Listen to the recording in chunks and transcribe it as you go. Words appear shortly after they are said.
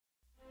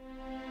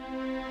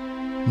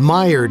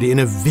Mired in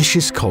a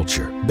vicious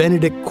culture,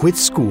 Benedict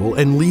quits school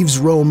and leaves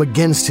Rome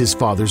against his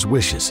father's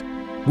wishes.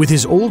 With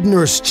his old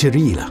nurse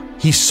Cirilla,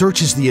 he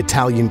searches the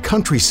Italian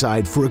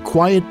countryside for a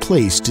quiet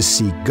place to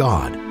seek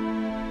God.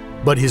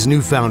 But his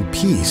newfound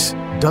peace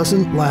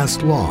doesn't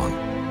last long.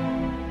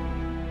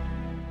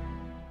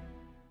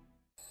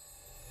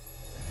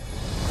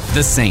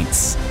 The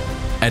Saints.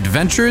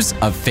 Adventures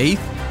of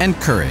Faith and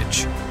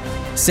Courage.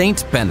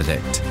 Saint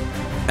Benedict.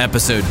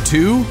 Episode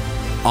 2,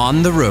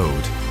 On the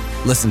Road.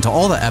 Listen to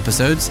all the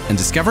episodes and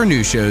discover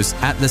new shows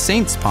at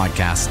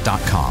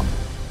thesaintspodcast.com.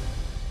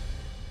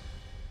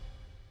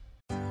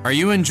 Are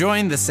you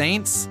enjoying The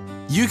Saints?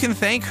 You can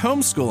thank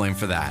homeschooling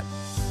for that.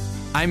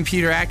 I'm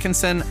Peter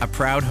Atkinson, a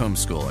proud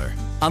homeschooler.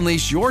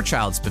 Unleash your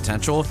child's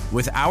potential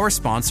with our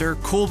sponsor,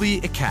 Colby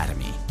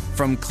Academy.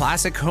 From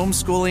classic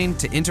homeschooling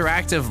to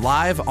interactive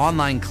live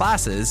online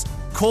classes,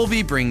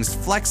 Colby brings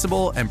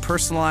flexible and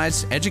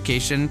personalized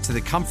education to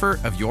the comfort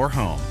of your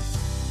home.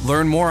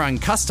 Learn more on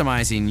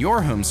customizing your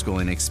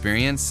homeschooling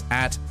experience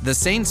at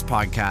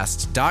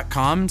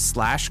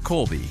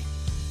thesaintspodcast.com/Colby.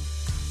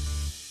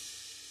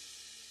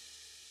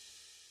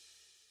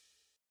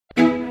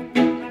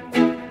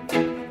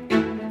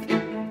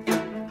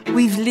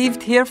 We've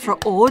lived here for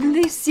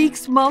only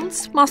 6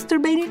 months, Master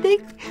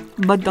Benedict,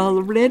 but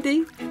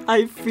already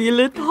I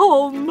feel at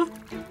home.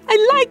 I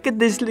like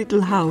this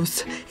little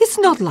house. It's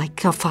not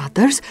like our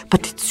father's,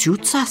 but it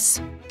suits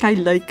us. I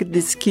like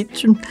this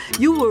kitchen.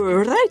 You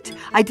were right.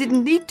 I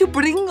didn't need to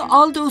bring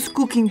all those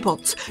cooking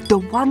pots. The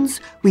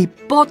ones we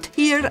bought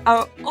here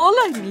are all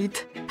I need.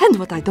 And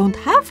what I don't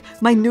have,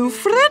 my new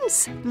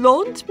friends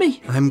loaned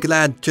me. I'm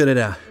glad,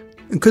 Cirilla.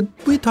 Could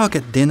we talk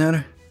at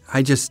dinner?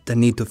 I just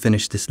need to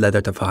finish this letter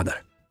to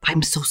Father.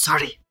 I'm so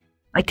sorry.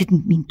 I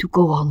didn't mean to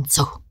go on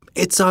so.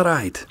 It's all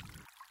right.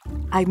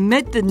 I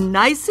met the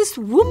nicest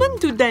woman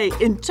today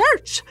in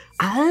church.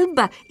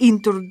 Alba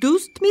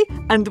introduced me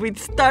and we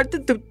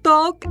started to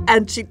talk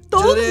and she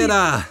told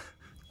Cirilla, me...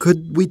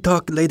 could we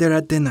talk later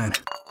at dinner?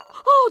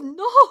 Oh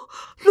no,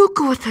 look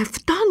what I've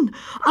done.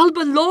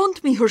 Alba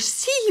loaned me her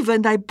sieve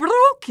and I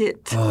broke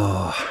it.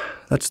 Oh,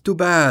 that's too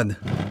bad.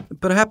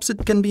 Perhaps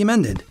it can be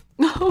mended.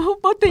 No,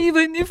 but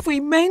even if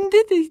we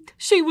mended it,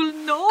 she will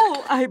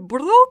know I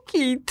broke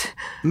it.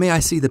 May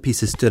I see the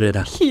pieces,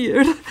 Cirilla?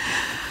 Here.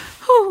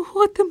 Oh,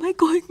 what am I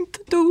going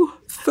to do?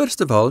 First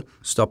of all,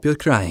 stop your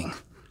crying.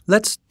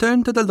 Let's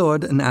turn to the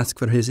Lord and ask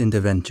for his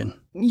intervention.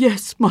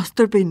 Yes,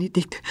 Master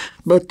Benedict,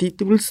 but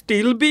it will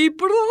still be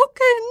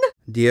broken.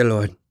 Dear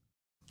Lord,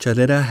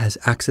 Cirilla has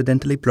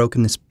accidentally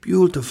broken this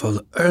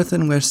beautiful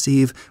earthenware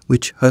sieve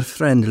which her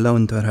friend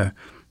loaned to her.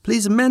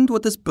 Please mend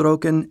what is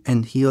broken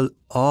and heal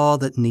all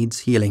that needs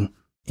healing.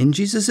 In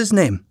Jesus'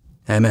 name,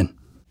 amen.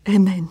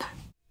 Amen.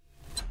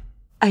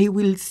 I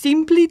will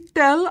simply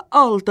tell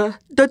Alda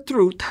the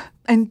truth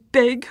and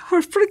beg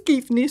her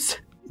forgiveness.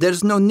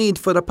 There's no need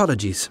for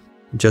apologies.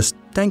 Just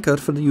thank her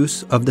for the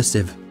use of the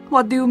sieve.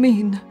 What do you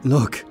mean?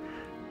 Look,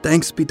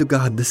 thanks be to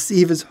God, the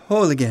sieve is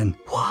whole again.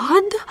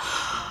 What?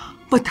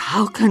 But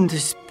how can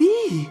this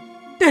be?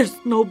 There's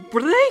no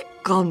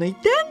break on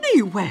it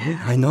anywhere.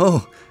 I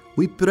know.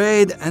 We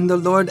prayed and the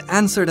Lord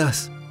answered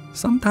us.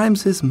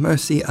 Sometimes his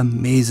mercy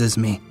amazes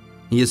me.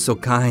 He is so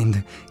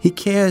kind. He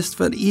cares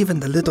for even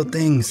the little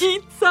things.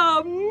 It's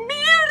a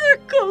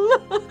miracle!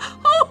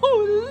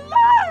 Oh,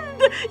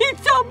 Lord!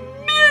 It's a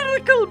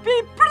miracle,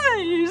 be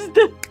praised!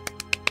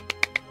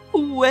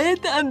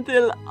 Wait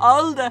until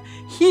Alda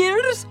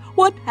hears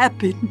what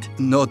happened.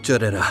 No,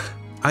 Cirilla.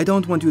 I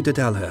don't want you to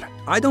tell her.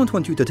 I don't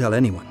want you to tell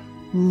anyone.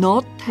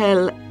 Not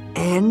tell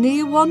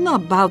anyone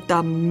about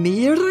the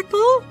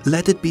miracle?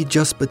 Let it be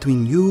just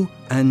between you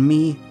and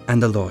me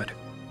and the Lord.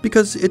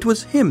 Because it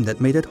was him that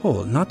made it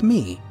whole, not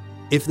me.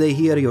 If they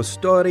hear your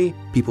story,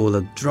 people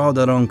will draw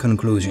their own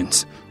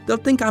conclusions. They'll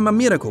think I'm a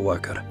miracle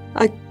worker.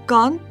 I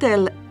can't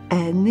tell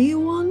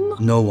anyone?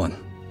 No one.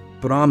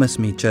 Promise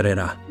me,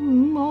 Cirilla.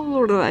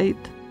 All right.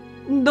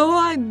 Though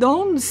I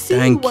don't see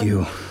Thank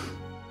you.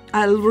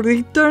 I'll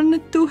return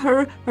it to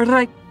her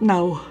right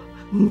now,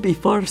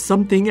 before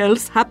something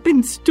else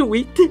happens to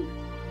it.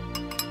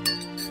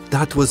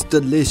 That was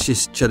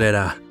delicious,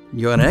 Cirilla.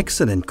 You're an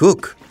excellent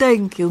cook.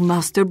 Thank you,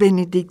 Master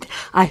Benedict.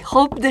 I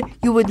hope that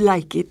you would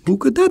like it. Who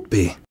could that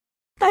be?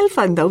 I'll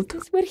find out.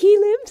 That's where he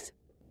lives.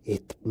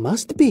 It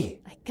must be.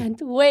 I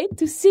can't wait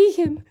to see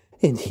him.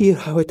 And hear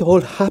how it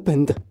all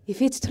happened.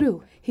 If it's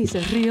true, he's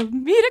a real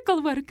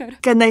miracle worker.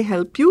 Can I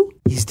help you?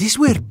 Is this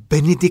where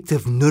Benedict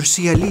of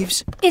Nursia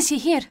lives? Is he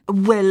here?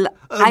 Well,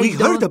 We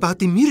heard about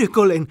the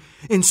miracle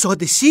and saw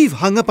the sieve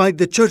hung up by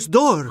the church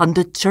door. On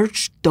the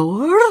church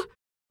door?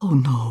 Oh,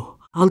 no.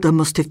 Alda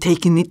must have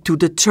taken it to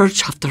the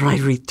church after I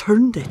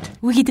returned it.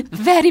 We'd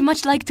very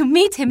much like to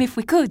meet him if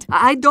we could.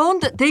 I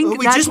don't think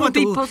We that just would want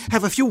be to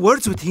have a few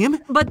words with him.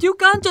 But you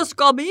can't just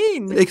come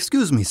in.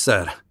 Excuse me,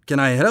 sir. Can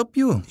I help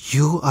you?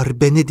 You are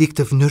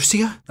Benedict of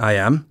Nursia? I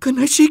am. Can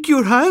I shake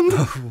your hand?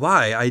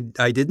 Why?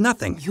 I did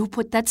nothing. You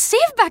put that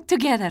sieve back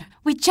together.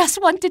 We just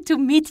wanted to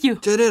meet you.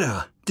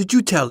 Cirilla, did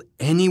you tell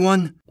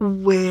anyone?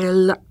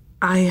 Well,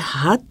 I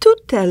had to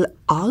tell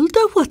Alda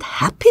what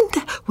happened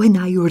when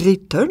I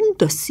returned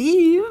the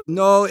sieve.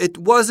 No, it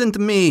wasn't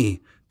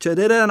me.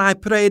 Charira and I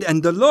prayed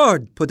and the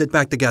Lord put it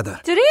back together.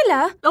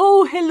 Cirilla,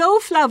 Oh, hello,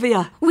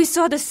 Flavia. we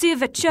saw the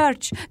sieve at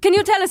church. Can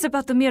you tell us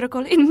about the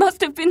miracle? It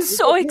must have been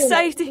so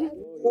exciting.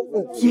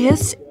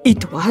 Yes,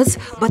 it was,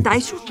 but I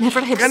should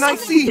never have Can I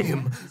said see it.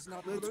 him?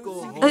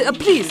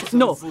 Please,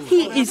 no,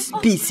 he is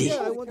busy.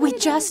 We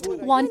just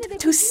want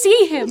to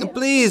see him.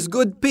 Please,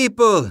 good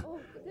people,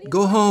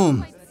 go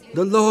home.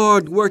 The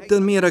Lord worked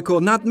the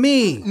miracle, not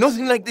me.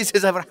 Nothing like this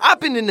has ever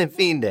happened in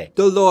Enfinde.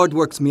 The Lord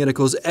works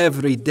miracles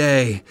every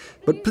day.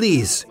 But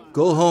please,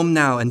 go home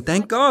now and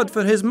thank God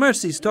for His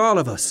mercies to all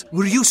of us.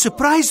 Were you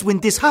surprised when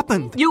this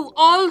happened? You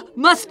all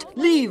must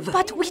leave.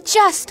 But we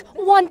just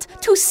want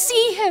to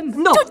see him.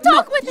 No, to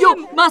talk no, with you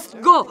him. must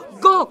go.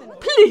 Go,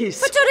 please.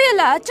 But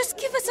Cirilla, just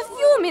give us a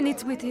few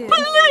minutes with him.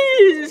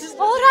 Please.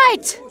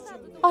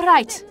 All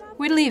right,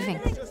 we're leaving.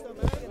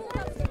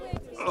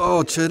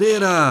 Oh,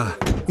 Charira,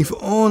 if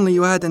only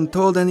you hadn't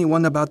told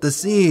anyone about the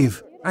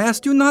sieve. I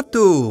asked you not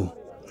to.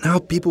 Now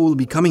people will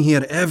be coming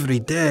here every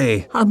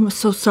day. I'm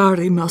so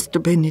sorry, Master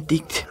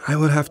Benedict. I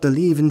will have to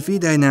leave in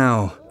Fide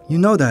now. You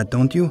know that,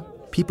 don't you?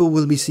 People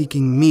will be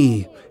seeking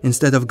me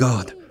instead of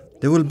God.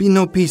 There will be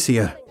no peace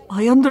here.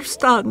 I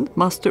understand,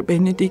 Master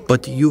Benedict.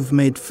 But you've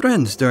made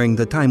friends during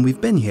the time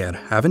we've been here,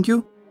 haven't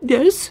you?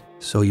 Yes,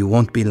 So you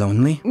won't be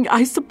lonely?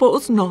 I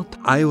suppose not.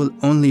 I will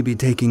only be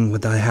taking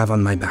what I have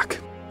on my back.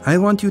 I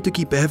want you to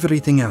keep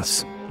everything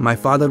else. My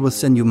father will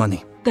send you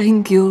money.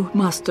 Thank you,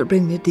 Master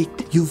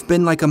Benedict. You've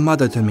been like a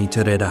mother to me,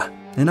 Charira,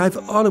 and I've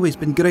always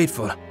been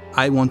grateful.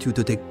 I want you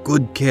to take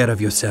good care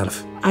of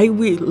yourself. I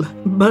will,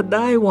 but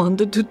I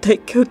wanted to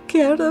take good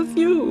care of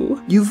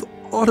you. You've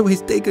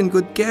always taken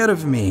good care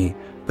of me,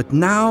 but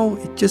now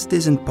it just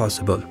isn't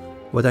possible.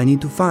 What I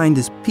need to find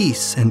is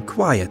peace and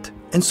quiet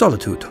and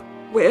solitude.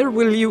 Where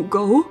will you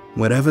go?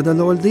 Wherever the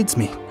Lord leads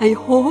me. I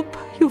hope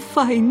you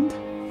find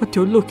what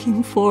you're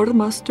looking for,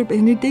 Master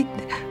Benedict.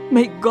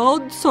 May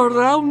God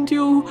surround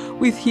you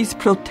with His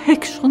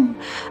protection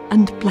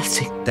and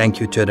blessing. Thank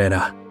you,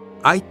 Charira.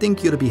 I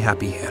think you'll be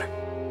happy here.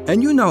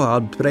 And you know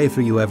I'll pray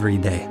for you every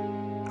day.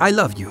 I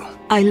love you.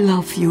 I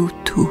love you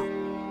too.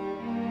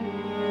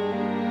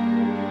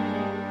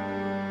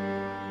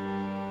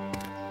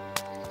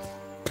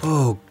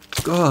 Oh,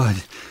 God,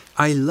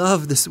 I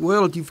love this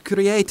world you've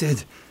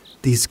created.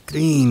 These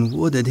green,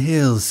 wooded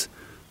hills,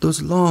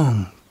 those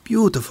long,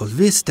 beautiful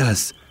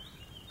vistas,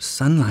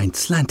 sunlight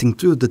slanting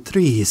through the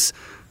trees.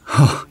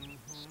 Oh,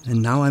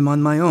 and now I'm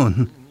on my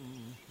own.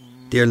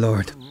 Dear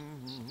Lord,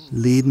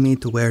 lead me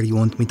to where you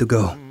want me to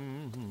go.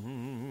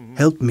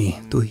 Help me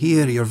to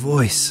hear your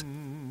voice.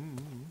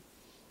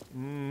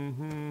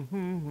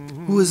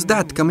 Who is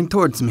that coming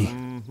towards me?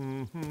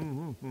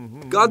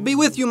 God be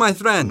with you, my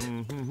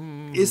friend.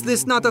 Is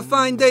this not a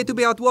fine day to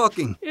be out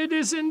walking? It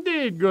is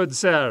indeed, good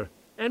sir.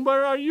 And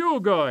where are you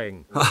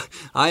going?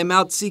 I am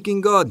out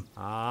seeking God.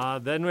 Ah,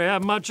 then we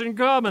have much in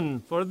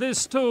common, for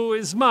this too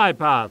is my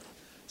path.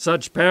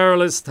 Such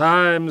perilous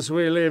times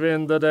we live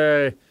in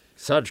today,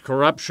 such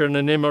corruption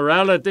and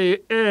immorality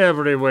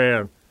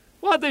everywhere.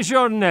 What is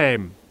your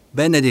name?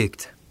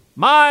 Benedict.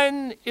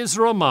 Mine is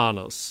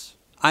Romanos.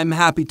 I'm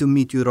happy to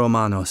meet you,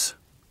 Romanos.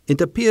 It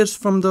appears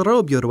from the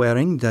robe you're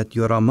wearing that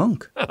you're a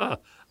monk.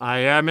 I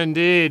am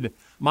indeed.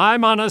 My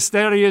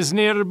monastery is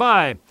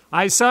nearby.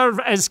 I serve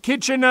as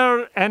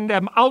kitchener and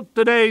am out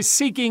today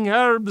seeking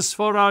herbs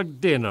for our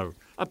dinner.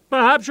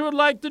 Perhaps you would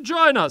like to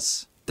join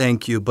us.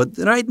 Thank you, but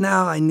right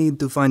now I need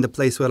to find a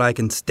place where I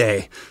can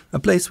stay. A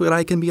place where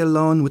I can be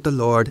alone with the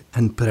Lord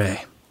and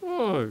pray.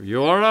 Oh,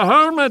 you are a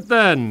hermit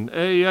then,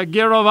 a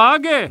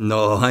girovage?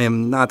 No, I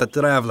am not a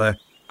traveler.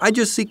 I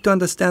just seek to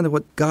understand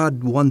what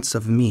God wants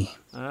of me.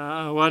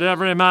 What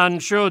every man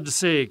should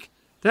seek.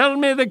 Tell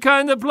me the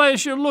kind of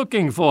place you're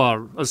looking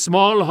for. A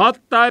small hut,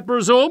 I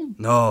presume?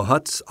 No,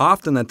 huts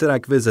often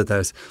attract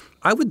visitors.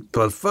 I would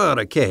prefer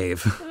a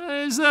cave.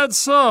 Is that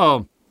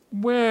so?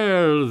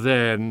 Well,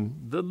 then,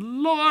 the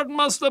Lord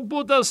must have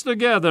put us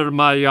together,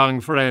 my young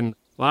friend.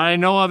 I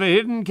know of a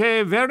hidden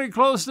cave very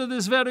close to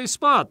this very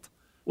spot.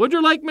 Would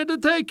you like me to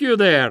take you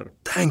there?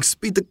 Thanks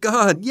be to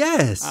God,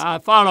 yes.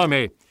 Follow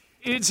me.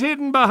 It's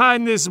hidden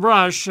behind this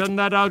brush and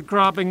that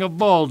outcropping of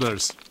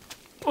boulders.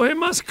 We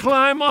must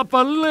climb up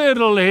a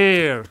little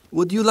here.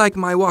 Would you like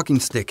my walking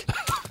stick?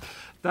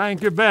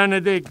 Thank you,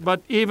 Benedict,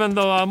 but even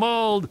though I'm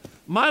old,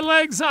 my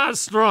legs are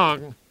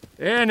strong.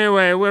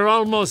 Anyway, we're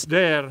almost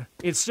there.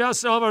 It's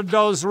just over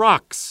those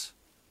rocks.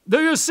 Do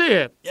you see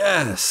it?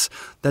 Yes,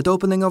 that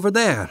opening over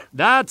there.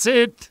 That's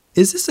it.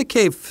 Is this a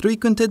cave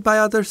frequented by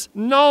others?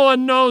 No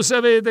one knows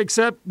of it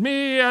except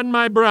me and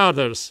my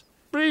brothers.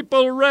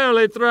 People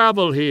rarely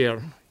travel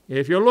here.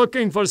 If you're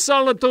looking for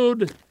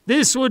solitude,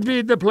 this would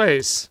be the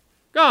place.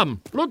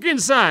 Come, look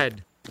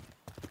inside.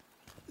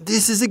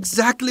 This is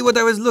exactly what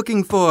I was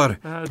looking for.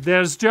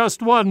 There's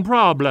just one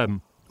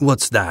problem.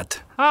 What's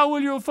that? How will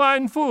you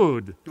find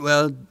food?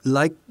 Well,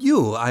 like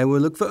you, I will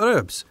look for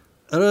herbs.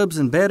 Herbs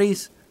and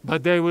berries.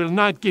 But they will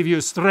not give you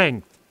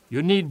strength.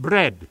 You need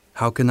bread.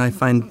 How can I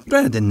find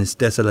bread in this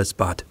desolate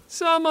spot?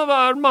 Some of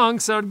our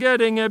monks are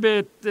getting a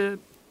bit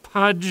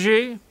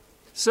pudgy,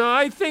 so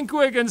I think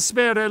we can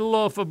spare a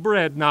loaf of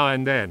bread now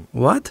and then.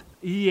 What?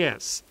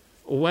 Yes.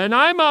 When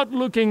I'm out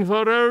looking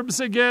for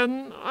herbs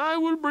again, I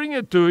will bring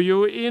it to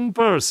you in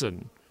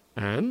person.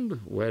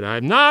 And when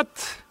I'm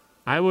not,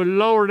 I will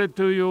lower it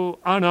to you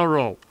on a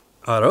rope.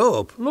 A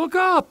rope? Look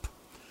up.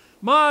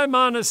 My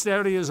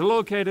monastery is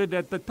located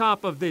at the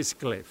top of this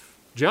cliff,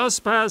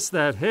 just past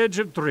that hedge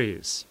of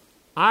trees.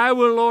 I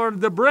will lower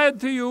the bread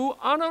to you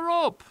on a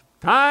rope,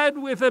 tied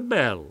with a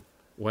bell.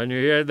 When you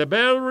hear the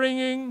bell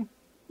ringing,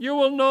 you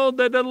will know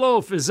that a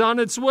loaf is on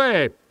its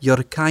way.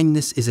 Your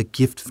kindness is a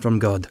gift from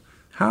God.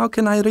 How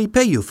can I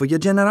repay you for your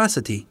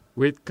generosity?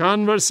 With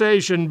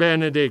conversation,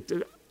 Benedict.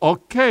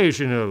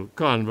 Occasional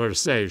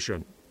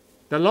conversation.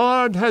 The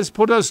Lord has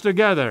put us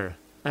together,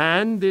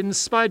 and in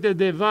spite of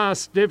the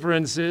vast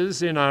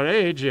differences in our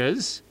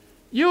ages,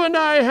 you and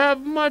I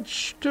have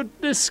much to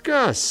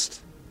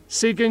discuss.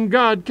 Seeking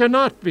God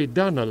cannot be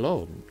done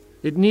alone.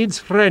 It needs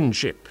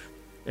friendship.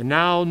 And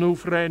now, new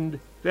friend,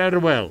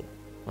 farewell.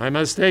 I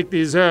must take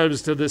these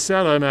herbs to the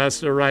cellar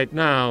master right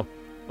now,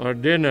 or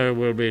dinner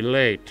will be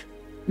late.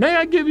 May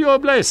I give you a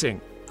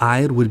blessing?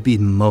 I would be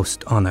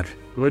most honored.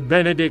 Good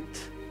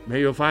Benedict,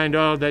 may you find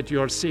all that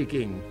you're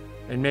seeking,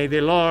 and may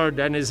the Lord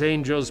and his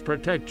angels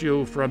protect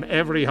you from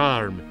every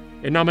harm.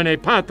 In nomine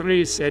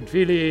Patris et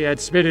Filii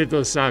et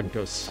Spiritus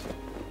Sanctus.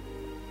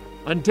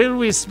 Until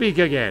we speak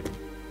again.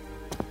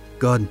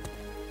 God,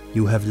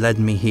 you have led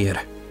me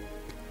here.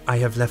 I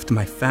have left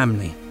my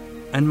family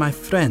and my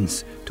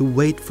friends to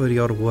wait for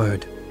your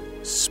word.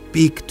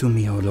 Speak to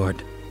me, O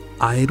Lord.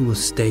 I will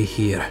stay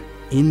here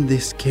in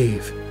this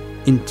cave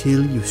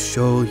until you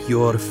show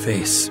your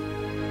face.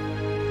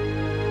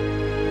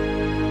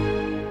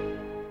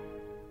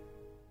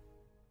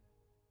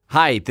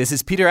 Hi, this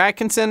is Peter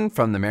Atkinson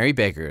from the Merry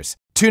Beggars.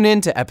 Tune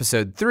in to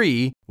episode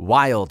 3,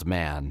 Wild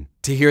Man,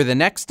 to hear the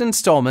next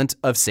installment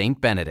of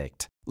Saint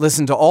Benedict.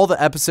 Listen to all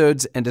the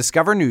episodes and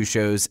discover new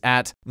shows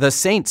at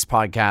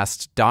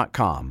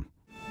thesaintspodcast.com.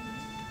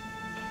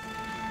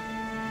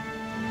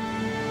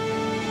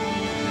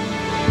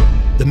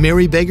 The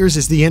Merry Beggars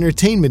is the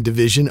entertainment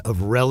division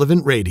of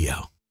Relevant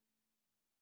Radio.